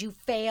 And did you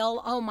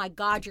fail? Oh my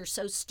God, you're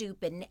so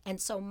stupid.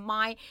 And so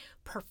my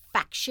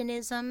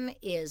perfectionism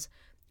is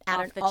at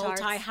Off an the all-time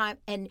charts. high.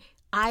 And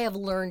I have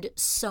learned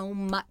so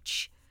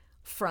much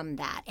from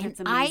that. And That's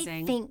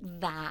amazing. I think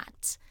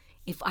that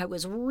if I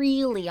was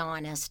really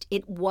honest,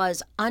 it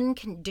was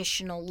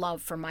unconditional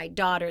love for my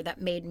daughter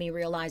that made me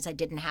realize I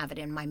didn't have it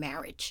in my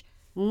marriage.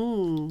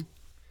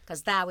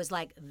 Because that was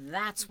like,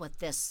 that's what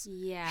this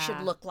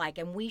should look like.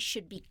 And we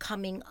should be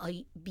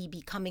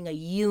becoming a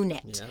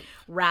unit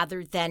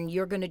rather than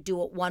you're going to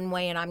do it one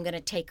way and I'm going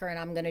to take her and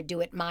I'm going to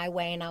do it my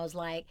way. And I was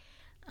like,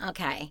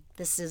 okay,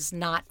 this is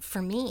not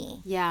for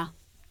me. Yeah.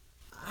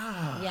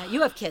 Yeah,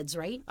 you have kids,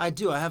 right? I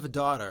do. I have a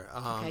daughter.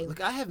 Okay. Look,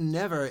 I have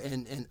never,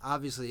 and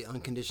obviously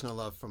unconditional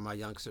love for my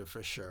youngster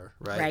for sure,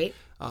 right? Right.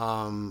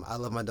 I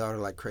love my daughter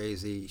like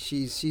crazy.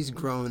 She's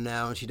grown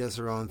now and she does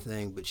her own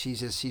thing, but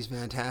she's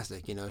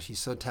fantastic. She's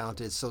so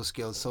talented, so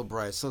skilled, so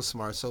bright, so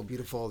smart, so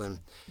beautiful, and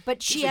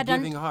But she just a had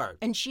giving heart.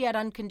 and she had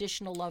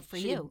unconditional love for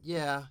you.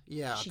 Yeah.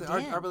 She Our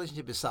did.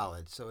 relationship is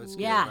solid, so it's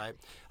Yeah. good,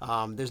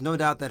 right? There's no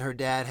doubt that her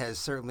dad has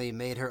certainly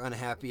made her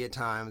unhappy at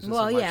times with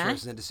Well, some of my yeah.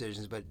 choices and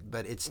decisions, but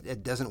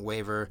it doesn't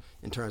waver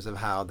in terms of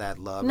how that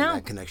love No. and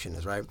that connection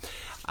is, right?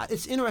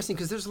 It's interesting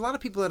because there's a lot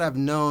of people that I've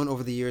known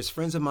over the years,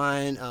 friends of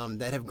mine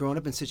that have grown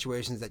up in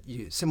situations that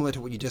similar to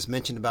what you just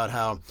mentioned about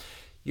how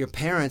your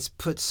parents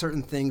put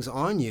certain things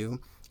on you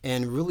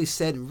and really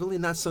said really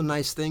not so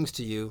nice things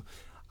to you.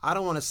 I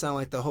don't want to sound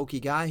like the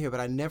hokey guy here, but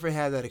I never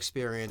had that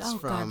experience Oh,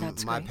 God, from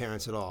that's my great.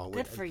 parents at all.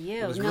 Good for It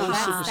you. was No, really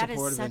super that is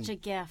supportive such and- a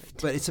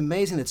gift. But it's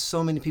amazing that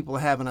so many people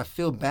have, and I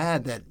feel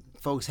bad that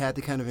folks had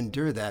to kind of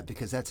endure that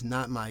because that's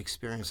not my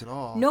experience at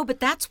all. No, but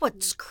that's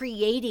what's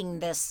creating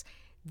this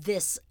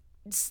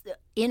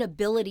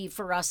inability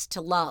for us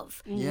to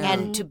love Yeah.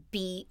 and to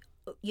be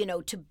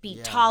to be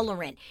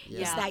tolerant.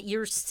 Yeah. Is that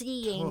you're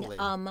seeing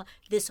Totally.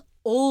 this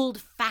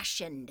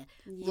old-fashioned,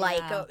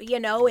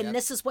 and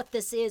this is what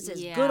this is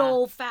good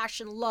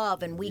old-fashioned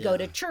love, and we go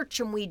to church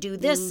and we do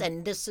this,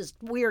 and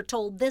we're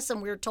told this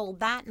and we're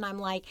told that, and I'm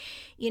like,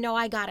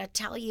 I gotta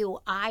tell you,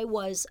 I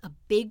was a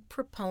big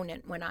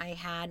proponent when I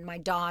had my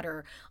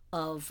daughter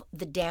of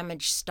the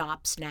damage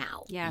stops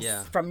now. Yes.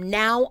 Yeah. From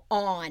now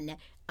on,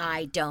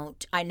 I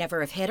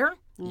never have hit her.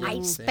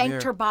 I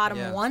spanked her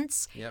bottom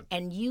once,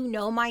 and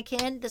my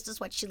kid, this is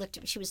what she looked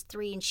at. She was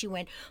 3, and she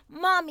went,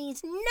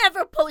 "Mommy's never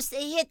supposed to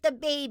hit the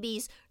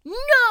babies. No!"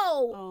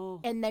 Oh.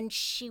 And then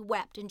she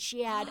wept, and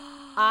she had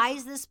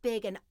eyes this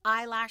big and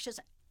eyelashes.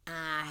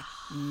 I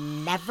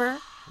never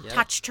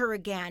touched her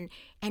again,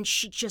 and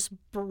she just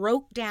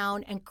broke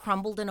down and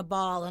crumbled in a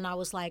ball, and I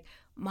was like,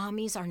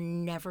 mommies are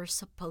never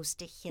supposed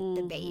to hit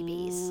the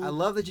babies. I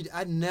love that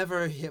I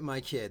never hit my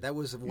kid. That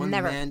was one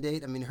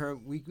mandate. I mean,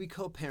 we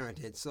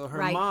co-parented, so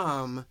her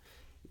mom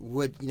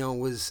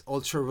was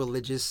ultra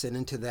religious and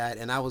into that,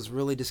 and I was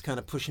really just kind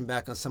of pushing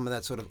back on some of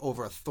that sort of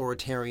over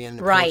authoritarian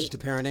approach to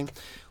parenting.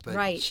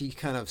 But she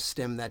kind of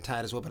stemmed that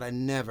tide as well. But I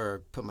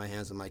never put my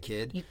hands on my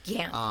kid. You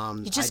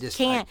can't. You just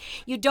can't.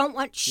 You don't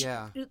want.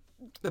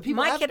 But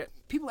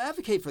people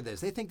advocate for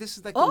this. They think this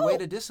is like the way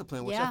to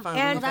discipline, which I find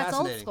really that's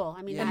fascinating. old school.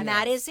 I mean, and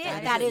that is it.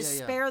 That is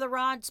spare the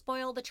rod,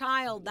 spoil the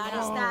child. That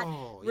is that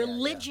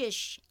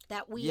religious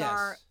that we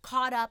are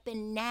caught up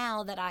in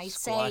now. That I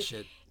Squash say,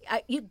 it.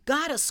 You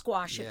gotta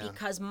squash it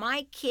because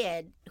my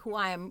kid, who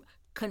I am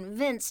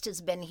convinced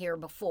has been here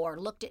before,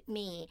 looked at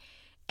me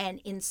and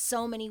in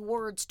so many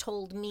words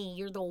told me,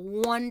 "You're the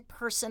one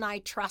person I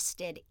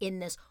trusted in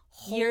this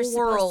whole You're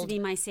world. supposed to be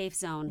my safe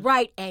zone."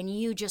 Right, and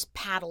you just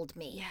paddled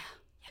me. Yeah.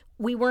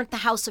 We weren't the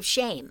house of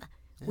shame.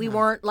 Yeah. We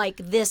weren't like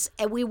this,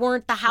 and we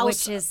weren't the house.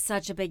 Which is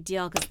such a big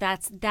deal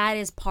because that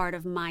is part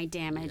of my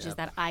damage is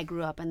that I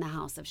grew up in the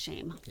house of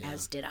shame. Yeah.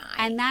 As did I.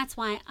 And that's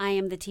why I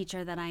am the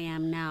teacher that I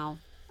am now.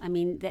 I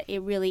mean, that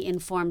it really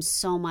informs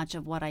so much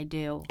of what I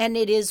do. And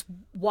it is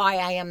why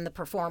I am the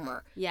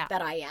performer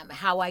that I am.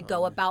 How I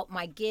go about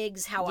my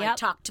gigs, how I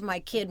talk to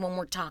my kid when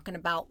we're talking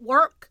about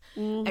work.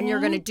 Mm-hmm. And you're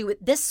going to do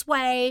it this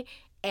way.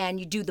 And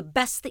you do the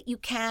best that you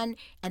can.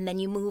 And then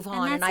you move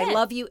on. And I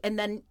love you. And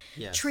then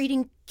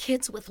treating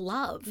kids with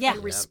love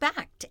and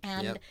respect.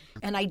 And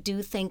and I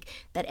do think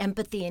that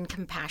empathy and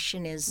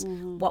compassion is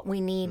what we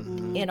need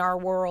in our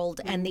world.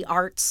 And the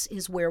arts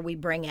is where we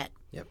bring it.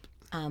 Yep.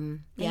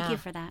 Thank you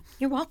for that.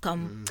 You're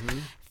welcome. Mm-hmm.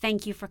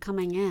 Thank you for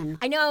coming in.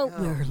 I know.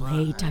 We're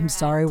late. I'm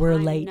sorry we're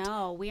late.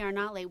 No, we are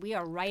not late. We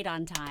are right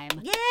on time.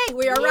 Yay,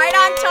 we are right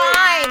on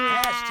time.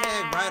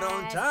 Hashtag right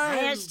on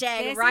time.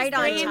 Hashtag right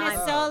on Three in time.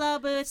 the solo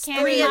booth.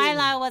 Candy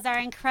Milo was our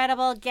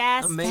incredible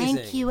guest. Amazing.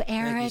 Thank you, Eric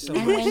Thank you so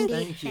and much. Wendy.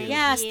 Thank you.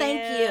 Yes,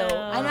 thank you.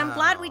 And I'm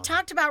glad we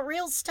talked about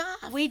real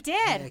stuff. We did.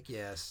 Heck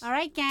yes. All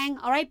right, gang.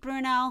 All right,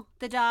 Bruno,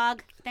 the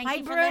dog. Thank Hi,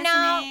 you for Bruno.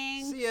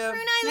 listening. See ya.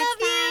 Bruno,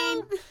 I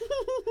love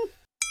you.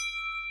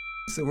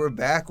 So we're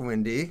back,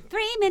 Wendy.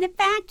 3-minute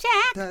fact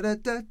check. Da, da,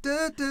 da,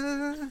 da,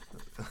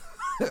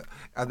 da.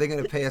 Are they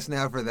going to pay us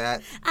now for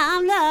that?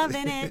 I'm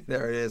loving it.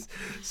 There it is.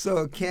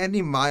 So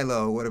Candy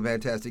Milo, what a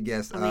fantastic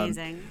guest.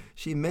 Amazing.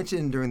 She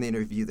mentioned during the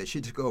interview that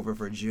she took over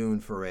for June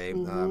Foray,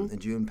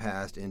 and June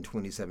passed in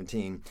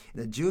 2017.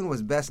 And June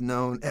was best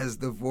known as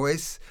the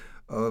voice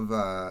of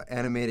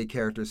animated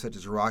characters such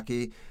as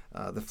Rocky,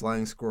 the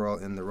Flying Squirrel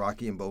in the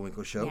Rocky and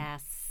Bullwinkle Show.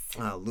 Yes.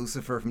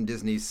 Lucifer from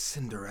Disney's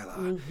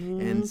Cinderella,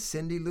 and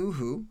Cindy Lou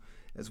Who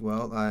as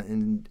well,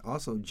 and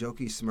also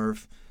Jokey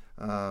Smurf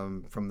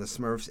from the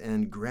Smurfs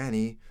and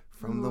Granny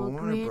from the Warner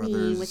Granny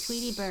Brothers. with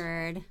Tweety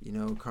Bird.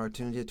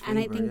 Cartoons. Yeah, Tweety and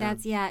I Bird,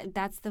 think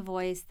that's the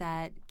voice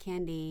that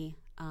Candy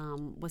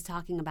was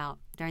talking about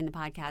during the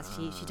podcast.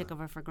 She took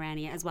over for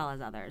Granny as well as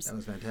others. That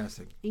was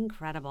fantastic.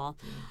 Incredible.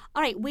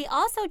 All right, we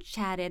also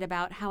chatted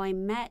about how I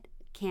met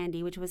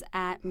Candy, which was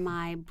at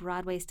my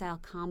Broadway style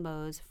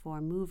combos for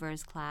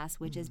movers class,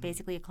 which is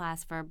basically a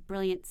class for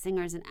brilliant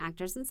singers and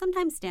actors and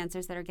sometimes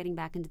dancers that are getting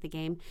back into the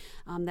game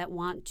that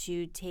want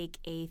to take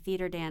a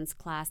theater dance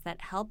class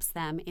that helps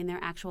them in their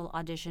actual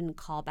audition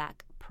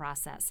callback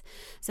process.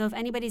 So if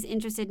anybody's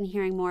interested in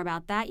hearing more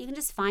about that, you can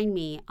just find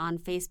me on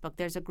Facebook.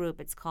 There's a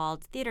group. It's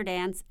called Theater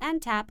Dance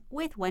and Tap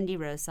with Wendy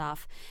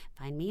Rosoff.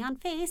 Find me on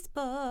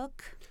Facebook.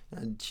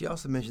 And she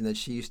also mentioned that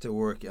she used to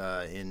work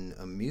in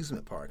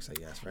amusement parks, I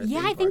guess, right? Yeah,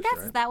 Theme I think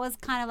parks, that was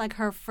kind of like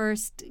her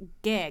first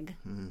gig.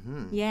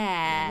 Mm-hmm.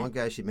 Yeah. And one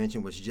guy she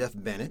mentioned was Jeff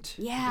Bennett.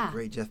 Yeah. The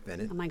great Jeff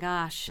Bennett. Oh my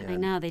gosh, I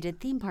know. They did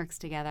theme parks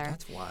together.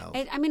 That's wild.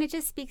 It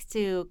just speaks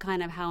to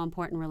kind of how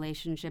important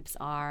relationships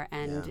are,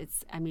 and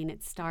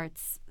it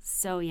starts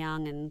so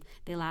young and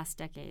they last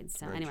decades.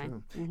 So Very anyway.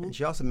 true. And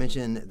she also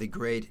mentioned the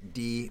great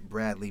D.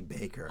 Bradley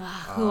Baker.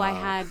 Who I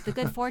had the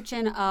good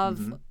fortune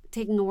of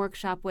taking a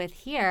workshop with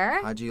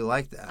here. How do you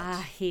like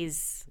that?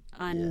 He's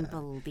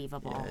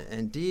unbelievable. Yeah.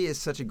 And Dee is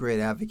such a great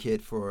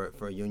advocate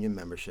for union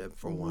membership,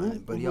 for one,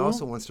 but he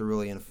also wants to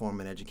really inform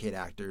and educate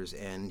actors,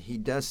 and he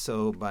does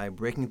so by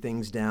breaking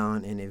things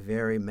down in a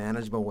very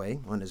manageable way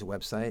on his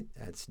website.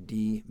 That's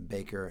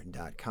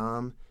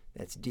dbaker.com.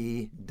 That's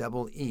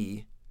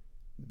DEE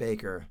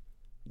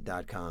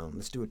Baker.com.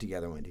 Let's do it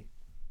together, Wendy.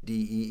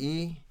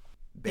 DEE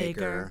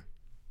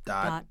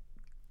Baker.com.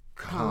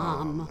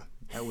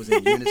 That was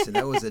in unison.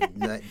 That was a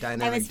dynamic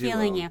duo. I was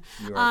feeling you.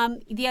 Are...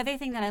 The other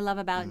thing that I love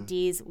about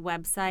Dee's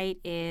website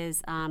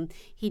is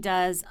he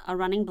does a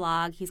running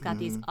blog. He's got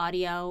these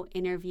audio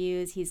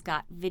interviews. He's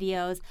got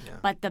videos. Yeah.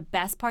 But the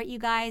best part, you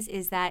guys,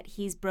 is that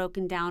he's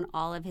broken down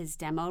all of his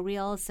demo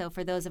reels. So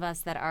for those of us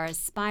that are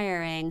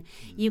aspiring,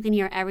 you can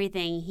hear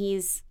everything.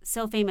 He's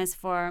so famous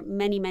for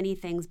many, many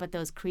things, but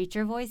those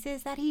creature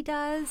voices that he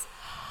does.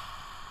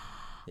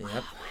 Yep.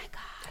 Oh, my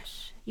gosh.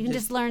 You can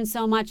just learn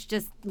so much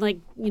just like,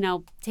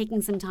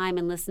 taking some time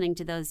and listening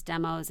to those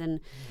demos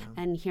and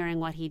hearing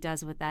what he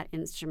does with that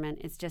instrument.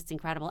 It's just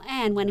incredible.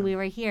 And when we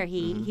were here,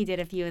 he did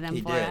a few of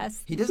them for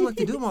us. He doesn't like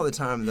to do them all the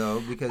time,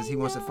 though, because he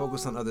wants to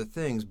focus on other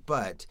things.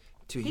 But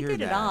to hear that. He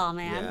did it all,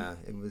 man. Yeah,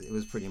 it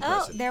was pretty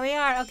impressive. Oh, there we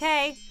are.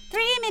 Okay.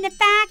 3-minute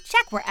fact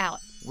check. We're out.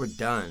 We're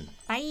done.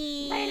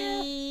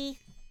 Bye.